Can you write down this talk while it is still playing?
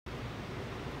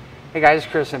Hey guys,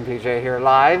 Chris and PJ here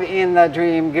live in the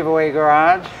Dream Giveaway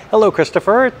Garage. Hello,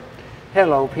 Christopher.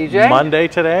 Hello, PJ. Monday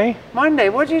today. Monday.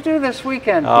 What'd you do this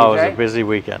weekend, PJ? Oh, it was a busy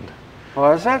weekend.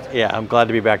 Was it? Yeah, I'm glad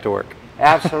to be back to work.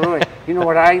 Absolutely. You know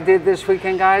what I did this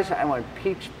weekend, guys? I went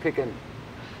peach picking.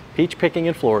 Peach picking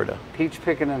in Florida. Peach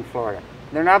picking in Florida.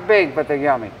 They're not big, but they're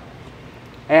yummy.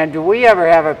 And do we ever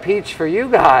have a peach for you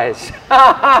guys?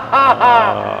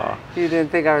 You didn't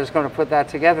think I was going to put that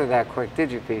together that quick,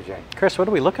 did you, PJ? Chris, what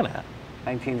are we looking at?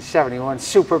 1971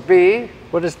 Super B.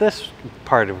 What is this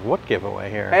part of what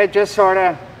giveaway here? It just sort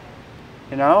of,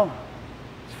 you know,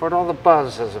 it's what all the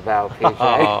buzz is about, PJ.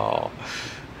 Oh,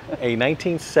 a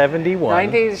 1971.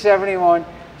 1971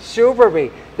 Super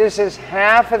B. This is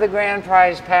half of the grand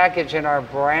prize package in our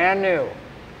brand new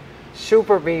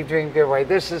Super B Dream Giveaway.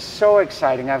 This is so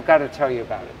exciting. I've got to tell you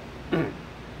about it.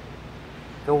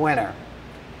 The winner.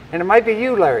 And it might be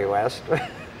you, Larry West.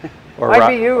 Or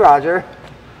might be you, Roger.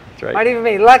 That's right. Might even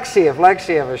be Lexi, if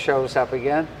Lexi ever shows up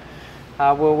again.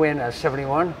 We'll win a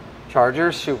 71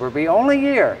 Charger Super B. Only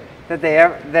year that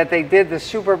they did the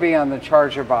Super B on the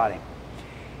Charger body.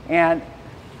 And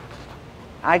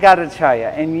I got to tell you,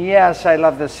 and yes, I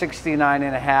love the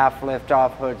 69.5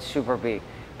 lift-off hood Super B.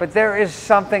 But there is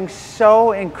something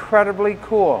so incredibly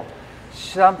cool,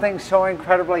 something so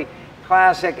incredibly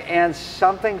classic, and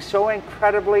something so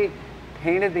incredibly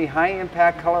painted the high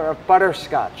impact color of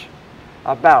butterscotch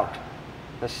about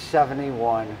the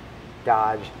 71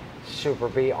 Dodge Super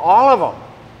B. All of them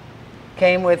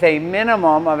came with a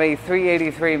minimum of a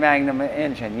 383 Magnum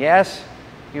engine. Yes,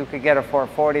 you could get a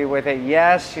 440 with it.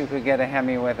 Yes, you could get a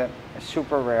Hemi with it. It's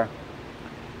super rare.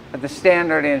 But the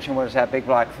standard engine was that big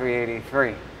block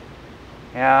 383.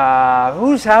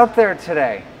 Who's out there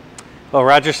today? Well,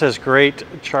 Roger says great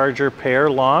Charger pair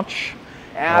launch.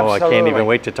 Absolutely. Oh, I can't even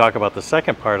wait to talk about the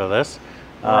second part of this.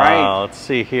 Right. Let's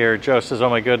see here. Joe says, oh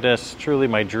my goodness, truly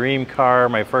my dream car.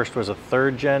 My first was a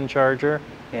 3rd gen Charger.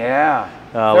 Yeah.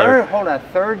 Hold on,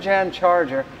 3rd gen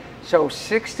Charger. So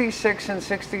 66 and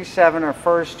 67 are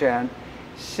 1st gen.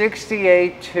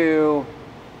 68 to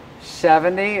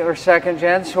 70 or 2nd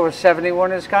gen. So a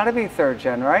 71 has got to be 3rd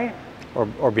gen, right?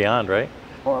 Or beyond, right?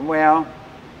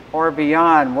 Or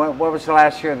beyond. What was the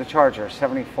last year of the Charger?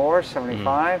 74,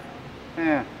 75?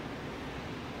 Yeah.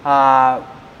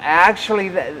 Actually,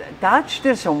 Dodge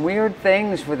did some weird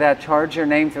things with that Charger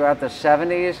name throughout the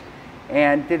 70s.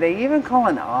 And did they even call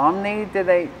an Omni? Did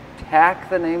they tack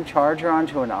the name Charger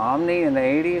onto an Omni in the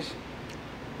 80s?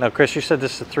 Now, Chris, you said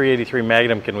this is a 383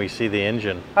 Magnum. Can we see the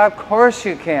engine? Of course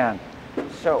you can.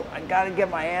 So I got to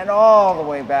get my hand all the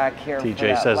way back here.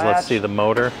 TJ says, let's see the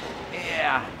motor.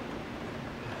 Yeah.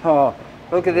 Oh,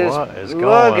 look at this. What is going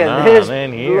on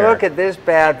in here? Look at this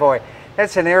bad boy.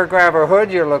 That's an air grabber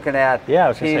hood you're looking at. Yeah, I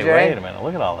was going to PJ. say, wait a minute,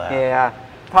 look at all that. Yeah.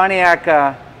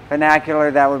 Pontiac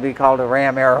vernacular, that would be called a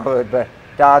ram air hood, but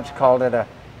Dodge called it a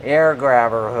air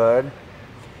grabber hood.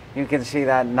 You can see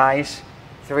that nice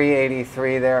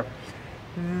 383 there.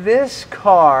 This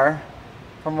car,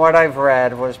 from what I've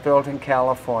read, was built in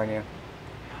California.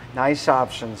 Nice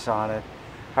options on it.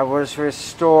 It was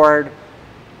restored,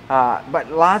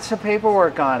 but lots of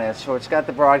paperwork on it. So it's got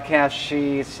the broadcast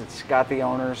sheets, it's got the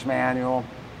owner's manual.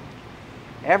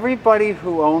 Everybody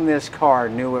who owned this car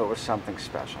knew it was something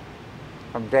special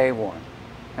from day one.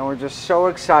 And we're just so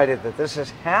excited that this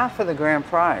is half of the grand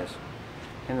prize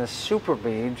in the Super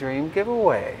B Dream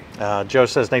Giveaway. Joe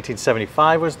says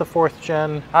 1975 was the 4th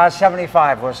gen.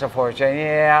 75 was the 4th gen.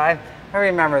 Yeah, I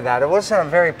remember that. It wasn't a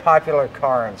very popular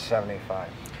car in 75.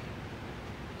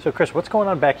 So, Chris, what's going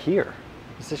on back here?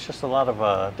 Is this just a lot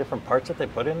of different parts that they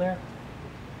put in there?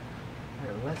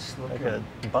 Here, let's look like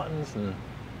at buttons and...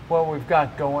 what we've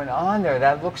got going on there.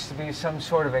 That looks to be some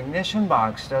sort of ignition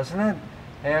box, doesn't it?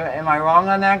 Am I wrong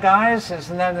on that, guys?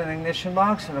 Isn't that an ignition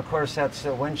box? And of course, that's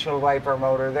the windshield wiper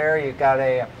motor there. You've got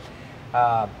a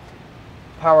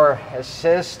power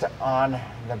assist on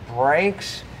the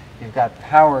brakes. You've got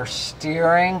power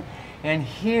steering. And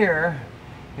here,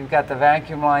 you've got the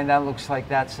vacuum line. That looks like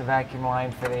that's the vacuum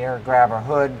line for the air grabber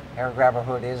hood. Air grabber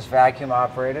hood is vacuum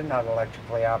operated, not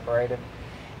electrically operated.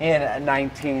 In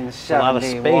 1971. A lot of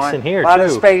space in here, too. A lot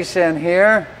of space in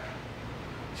here.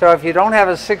 So if you don't have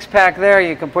a 6-pack there,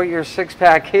 you can put your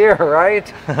 6-pack here,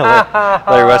 right?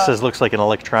 Larry West says looks like an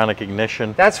electronic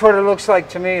ignition. That's what it looks like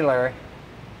to me, Larry.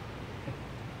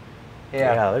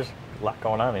 Yeah, there's a lot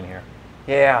going on in here.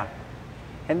 Yeah.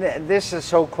 And this is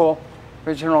so cool.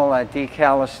 Original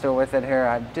decal is still with it here.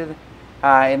 I did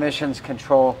emissions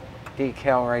control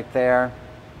decal right there.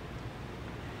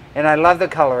 And I love the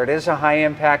color. It is a high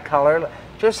impact color.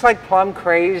 just like Plum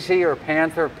Crazy or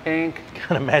Panther Pink.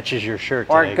 Kind of matches your shirt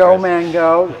Or today, Go Chris. Man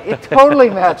Go. It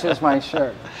totally matches my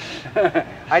shirt.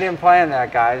 I didn't plan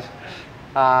that, guys.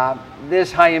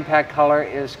 This high impact color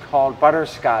is called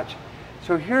Butterscotch.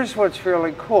 So here's what's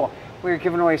really cool. We're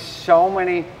giving away so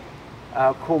many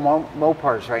cool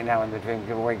Mopars right now in the Dream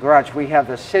Giveaway Garage. We have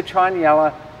the Citron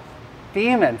Yellow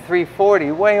Demon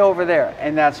 340 way over there,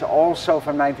 and that's also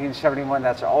from 1971.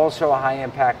 That's also a high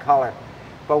impact color.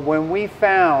 But when we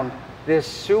found this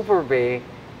Super Bee,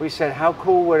 we said, how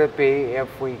cool would it be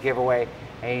if we give away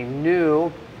a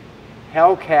new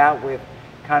Hellcat with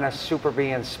kind of Super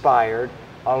Bee inspired,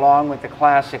 along with the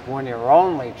classic one-year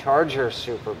only Charger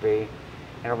Super Bee.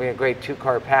 And it'll be a great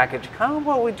two-car package, kind of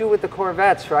what we do with the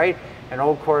Corvettes, right? An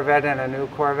old Corvette and a new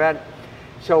Corvette.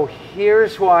 So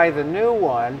here's why the new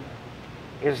one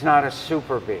is not a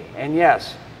Super Bee. And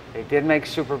yes, they did make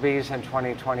Super Bees in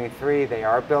 2023. They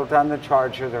are built on the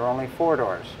Charger. They're only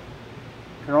 4-doors.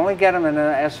 You can only get them in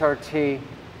an SRT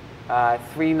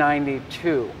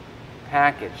 392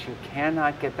 package. You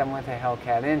cannot get them with a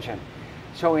Hellcat engine.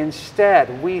 So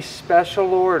instead, we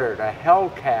special ordered a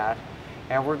Hellcat,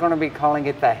 and we're going to be calling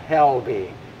it the Hell Bee.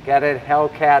 Get it?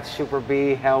 Hellcat Super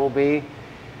Bee, Hell Bee.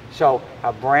 So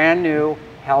a brand new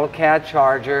Hellcat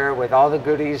Charger with all the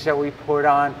goodies that we put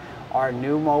on our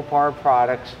new Mopar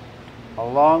products,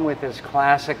 along with this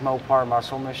classic Mopar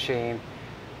muscle machine.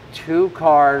 2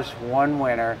 cars, 1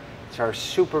 winner. It's our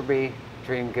Super Bee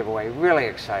Dream Giveaway. Really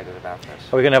excited about this.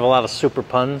 Are we going to have a lot of super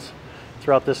puns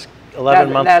throughout this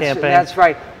 11-month campaign? That's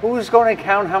right. Who's going to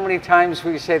count how many times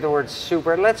we say the word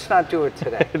super? Let's not do it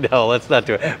today. No, let's not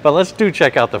do it. But let's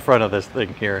check out the front of this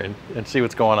thing here and see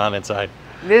what's going on inside.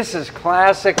 This is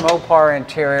classic Mopar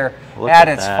interior at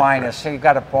its finest. So you've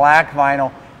got a black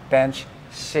vinyl bench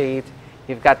seat.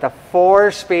 You've got the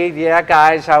 4-speed. Yeah,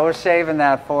 guys, I was saving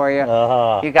that for you.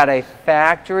 You got a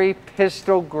factory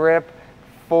pistol grip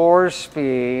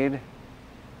 4-speed.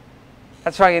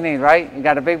 That's all you need, right? You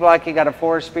got a big block, you got a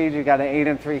 4-speed, you got an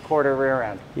 8 3/4 rear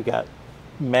end. You got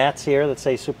mats here that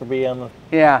say Super Bee on the...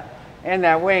 Yeah, and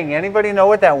that wing. Anybody know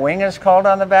what that wing is called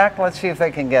on the back? Let's see if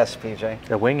they can guess, PJ.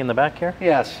 The wing in the back here?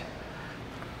 Yes.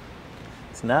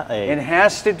 It's not a... It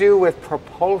has to do with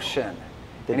propulsion.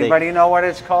 Anybody know what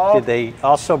it's called? Did they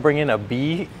also bring in a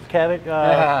bee name?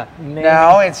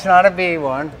 No, it's not a B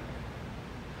one.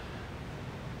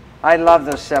 I love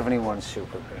the 71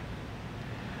 Super Bee.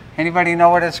 Anybody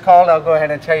know what it's called? I'll go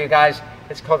ahead and tell you guys.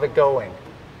 It's called the Going.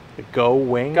 The Go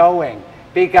Wing? Going.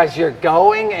 Because you're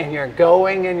going and you're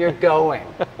going and you're going.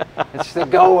 It's the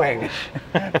Going.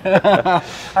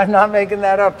 I'm not making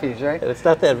that up, PJ. It's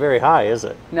not that very high, is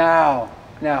it? No,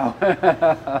 no.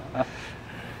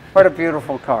 What a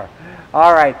beautiful car.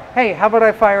 All right. Hey, how about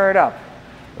I fire it up?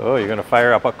 Oh, you're going to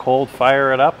fire up a cold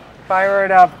fire it up? Fire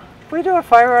it up. Did we do a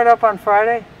fire it up on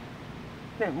Friday?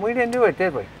 We didn't do it,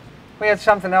 did we? We had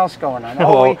something else going on.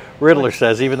 Oh, Riddler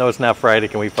says, even though it's not Friday,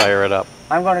 can we fire it up?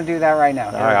 I'm going to do that right now.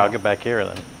 All right, I'll get back here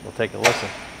then. We'll take a listen.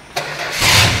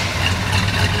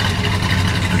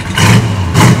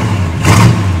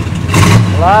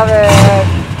 Love it.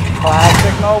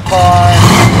 Classic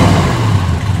Mopar.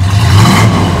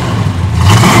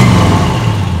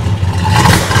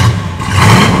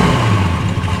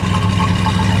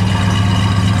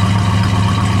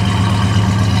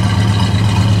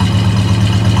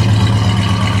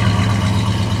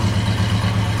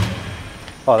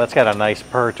 Oh, that's got a nice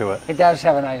purr to it. It does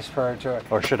have a nice purr to it.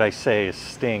 Or should I say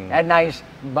sting? A nice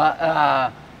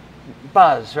buzz,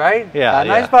 right? Yeah, a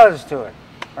nice buzz to it.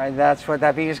 Right, that's what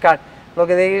that bee's got. Look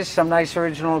at these, some nice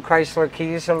original Chrysler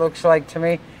keys, it looks like to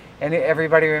me. And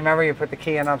everybody remember you put the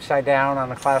key in upside down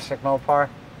on a classic Mopar,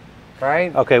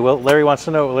 right? Okay, well, Larry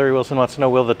Wilson wants to know,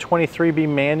 will the 23 be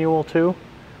manual too?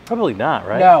 Probably not,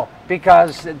 right? No,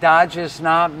 because Dodge is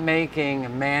not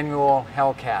making manual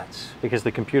Hellcats. Because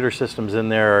the computer systems in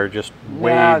there are just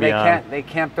way beyond. They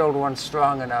can't build one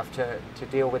strong enough to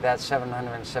deal with that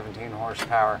 717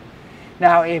 horsepower.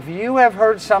 Now, if you have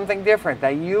heard something different,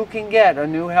 that you can get a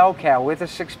new Hellcat with a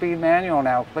 6-speed manual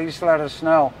now, please let us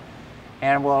know.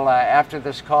 And we'll, after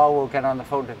this call, we'll get on the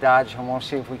phone to Dodge and we'll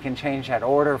see if we can change that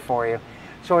order for you.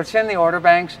 So it's in the order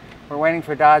banks. We're waiting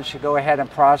for Dodge to go ahead and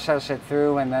process it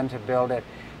through and then to build it.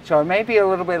 So it may be a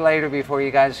little bit later before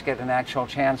you guys get an actual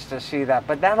chance to see that,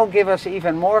 but that'll give us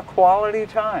even more quality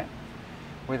time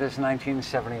with this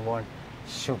 1971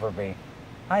 Super Bee.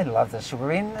 I love the Super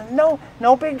Bee.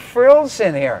 No big frills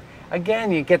in here.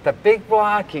 Again, you get the big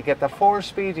block, you get the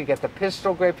 4-speed, you get the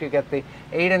pistol grip, you get the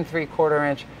 8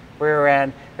 3/4 inch rear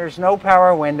end. There's no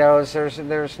power windows,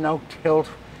 there's no tilt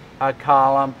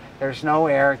column, there's no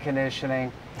air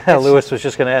conditioning. Lewis was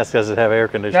just going to ask, does it have air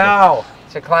conditioning? No,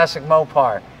 it's a classic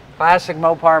Mopar. Classic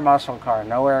Mopar muscle car,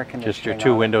 no air conditioning. Just your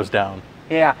two windows down.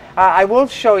 Yeah, I will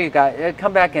show you guys.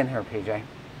 Come back in here, PJ.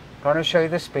 Going to show you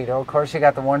the Speedo. Of course, you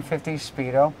got the 150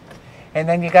 Speedo. And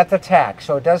then you got the tach.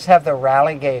 So it does have the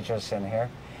rally gauges in here.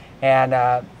 And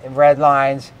red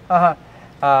lines.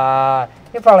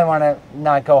 You probably want to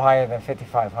not go higher than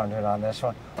 5,500 on this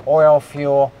one. Oil,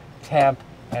 fuel, temp,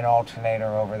 and alternator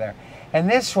over there. And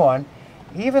this one,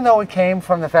 even though it came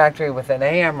from the factory with an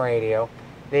AM radio,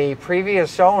 the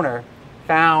previous owner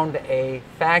found a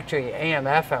factory AM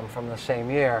FM from the same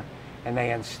year, and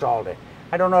they installed it.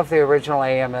 I don't know if the original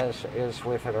AM is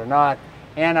with it or not,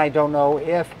 and I don't know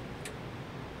if,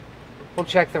 we'll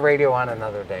check the radio on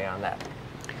another day on that.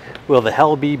 Will the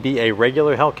Hellbee be a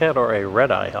regular Hellcat or a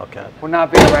red-eye Hellcat? Will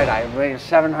not be a red eye, it will be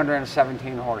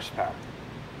 717 horsepower.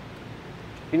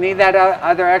 You need that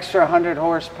other extra 100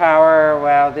 horsepower.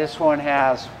 Well, this one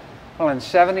has, well, in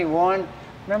 71,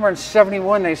 remember in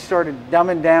 71 they started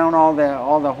dumbing down all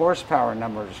the horsepower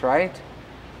numbers, right?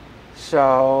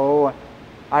 So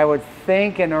I would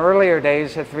think in earlier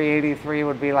days a 383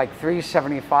 would be like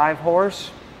 375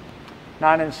 horse.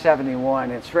 Not in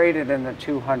 71. It's rated in the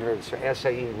 200s,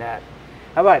 SAE net.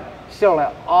 But still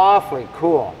an awfully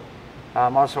cool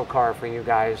muscle car for you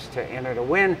guys to enter to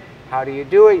win. How do you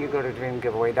do it? You go to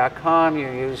dreamgiveaway.com, you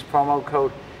use promo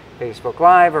code Facebook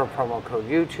Live or promo code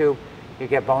YouTube, you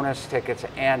get bonus tickets.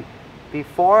 And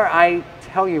before I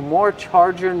tell you more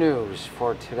Charger news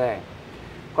for today,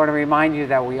 I'm going to remind you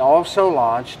that we also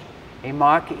launched a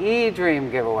Mach-E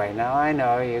Dream Giveaway. Now I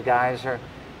know you guys are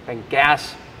been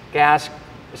gas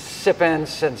sipping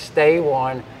since day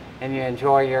one, and you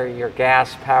enjoy your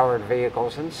gas-powered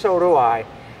vehicles, and so do I.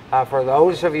 For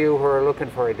those of you who are looking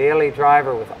for a daily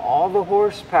driver with all the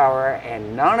horsepower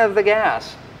and none of the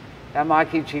gas, that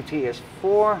Mach-E GT is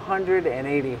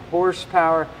 480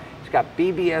 horsepower. It's got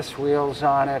BBS wheels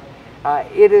on it.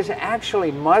 It is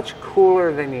actually much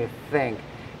cooler than you think.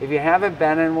 If you haven't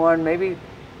been in one, maybe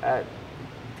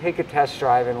take a test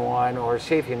drive in one or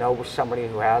see if you know somebody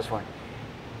who has one.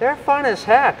 They're fun as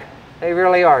heck. They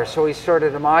really are. So we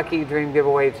started the Mach-E Dream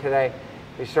Giveaway today.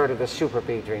 We started the Super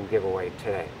B Dream Giveaway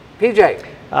today. PJ.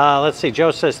 Let's see.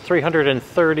 Joe says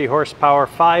 330 horsepower,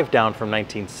 5 down from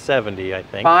 1970, I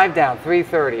think. 5 down,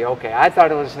 330. Okay, I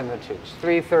thought it was in the twos.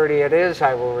 330 it is.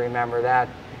 I will remember that.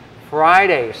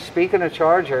 Friday, speaking of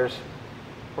Chargers,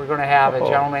 we're going to have a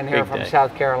gentleman here from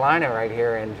South Carolina right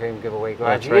here in Dream Giveaway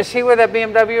Garage. Right. You see where that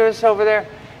BMW is over there?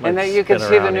 And then you can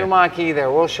see the new Mach-E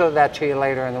there. We'll show that to you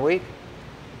later in the week.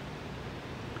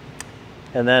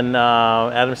 And then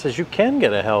Adam says you can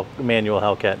get a manual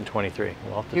Hellcat in 23.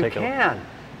 We'll have to take a look. You can.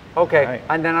 Okay, right.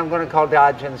 And then I'm going to call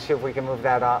Dodge and see if we can move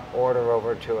that order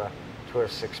over to a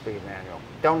 6-speed manual.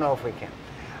 Don't know if we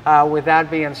can. With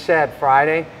that being said,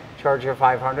 Friday, Charger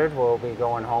 500 will be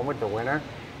going home with the winner.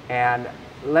 And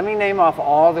let me name off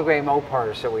all the great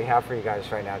Mopars that we have for you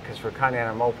guys right now, because we're kind of in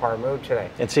a Mopar mood today.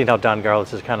 And seeing how Don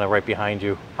Garlis is kind of right behind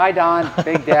you. Hi, Don.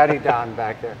 Big Daddy Don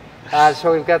back there.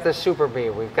 So we've got the Super B.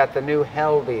 We've got the new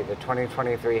Hellbee, the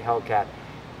 2023 Hellcat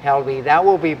Hellbee. That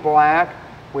will be black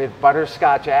with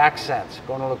butterscotch accents.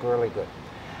 Going to look really good.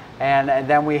 And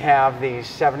then we have the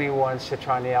 71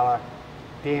 Citroen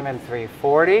Demon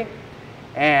 340.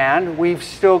 And we've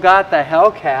still got the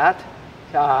Hellcat.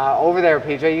 Over there,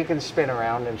 PJ, you can spin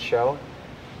around and show.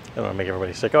 I don't want to make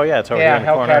everybody sick. Oh, yeah, it's over here in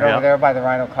the corner. Hellcat over there by the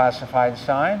Rhino Classified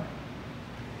sign.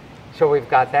 So we've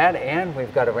got that, and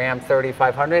we've got a Ram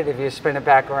 3500. If you spin it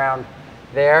back around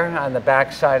there on the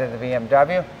back side of the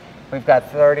BMW, we've got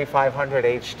 3500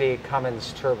 HD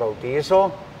Cummins turbo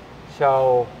diesel.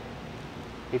 So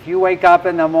if you wake up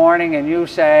in the morning and you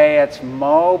say it's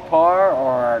Mopar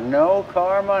or No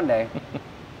Car Monday,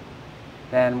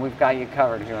 then we've got you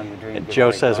covered here on the Dream Giveaway.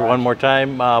 Joe says one more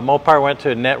time, Mopar went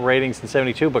to net ratings in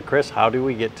 72, but Chris, how do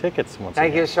we get tickets once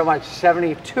again? Thank you so much.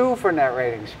 72 for net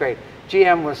ratings, great.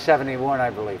 GM was 71, I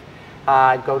believe.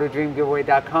 Go to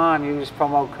dreamgiveaway.com, use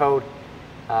promo code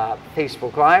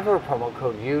Facebook Live or promo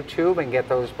code YouTube and get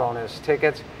those bonus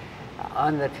tickets.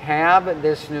 On the tab,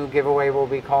 this new giveaway will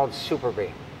be called Super B.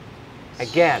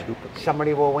 Again,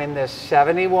 somebody will win this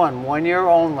 71, 1 year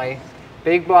only,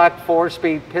 big block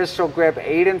 4-speed pistol grip,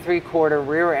 8 3/4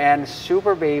 rear end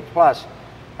Super B plus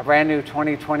a brand new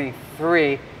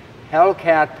 2023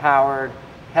 Hellcat powered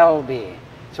Hellbee.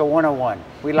 So 101.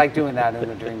 We like doing that in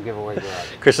the Dream Giveaway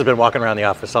Garage. Chris has been walking around the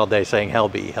office all day saying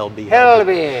Hellbee, Hellbee,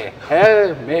 Hellbee,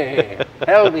 Hellbee,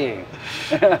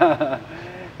 Hellbee.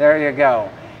 There you go.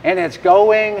 And it's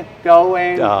going.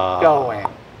 All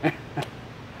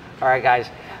right, guys.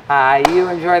 You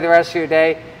enjoy the rest of your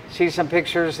day. See some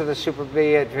pictures of the Super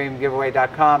Bee at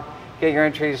dreamgiveaway.com. Get your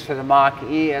entries for the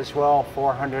Mach-E as well,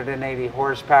 480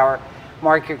 horsepower.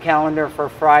 Mark your calendar for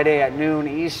Friday at noon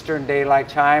Eastern Daylight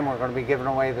Time. We're going to be giving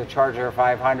away the Charger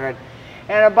 500.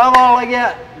 And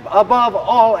above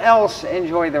all else,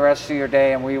 enjoy the rest of your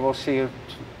day, and we will see you.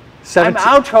 I'm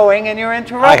outroing and you're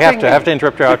interrupting I have to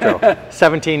interrupt your outro.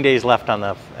 17 days left on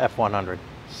the F100.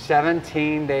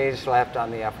 17 days left on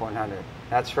the F100.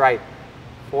 That's right.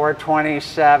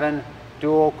 427,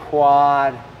 dual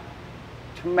quad.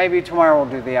 Maybe tomorrow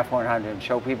we'll do the F100 and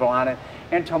show people on it.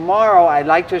 And tomorrow I'd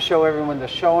like to show everyone the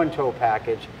show and tow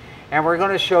package. And we're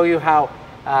going to show you how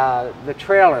the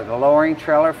trailer, the lowering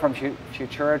trailer from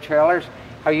Futura Trailers,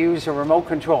 how you use a remote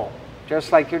control,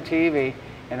 just like your TV,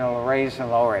 and it'll raise and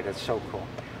lower it. It's so cool.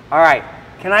 All right,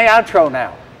 can I outro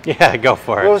now? Yeah, go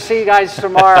for it. We'll see you guys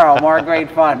tomorrow. More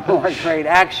great fun, more great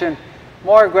action,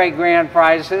 more great grand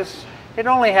prizes. It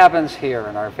only happens here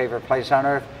in our favorite place on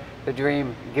earth, the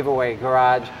Dream Giveaway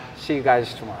Garage. See you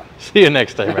guys tomorrow. See you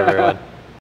next time, everyone.